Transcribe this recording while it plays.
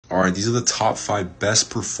Alright, these are the top 5 best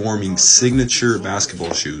performing signature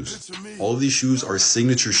basketball shoes. All of these shoes are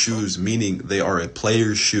signature shoes, meaning they are a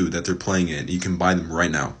player's shoe that they're playing in. You can buy them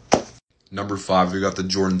right now. Number 5, we got the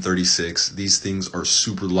Jordan 36. These things are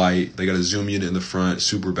super light. They got a zoom unit in the front,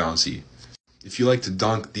 super bouncy. If you like to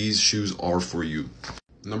dunk, these shoes are for you.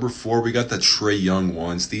 Number 4, we got the Trae Young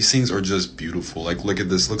ones. These things are just beautiful. Like, look at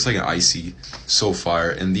this. Looks like an icy. So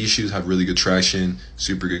fire. And these shoes have really good traction,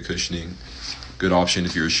 super good cushioning. Good option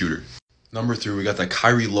if you're a shooter. Number 3, we got the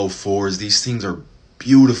Kyrie Low 4s. These things are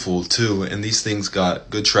beautiful too. And these things got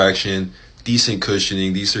good traction, decent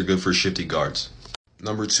cushioning. These are good for shifty guards.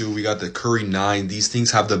 Number 2, we got the Curry 9. These things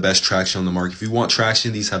have the best traction on the market. If you want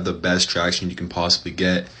traction, these have the best traction you can possibly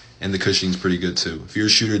get. And the cushioning's pretty good too. If you're a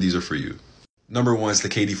shooter, these are for you. Number 1 is the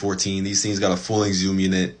KD 14. These things got a full-length zoom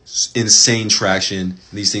unit, insane traction.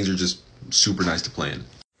 These things are just super nice to play in.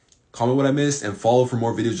 Comment what I missed and follow for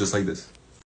more videos just like this.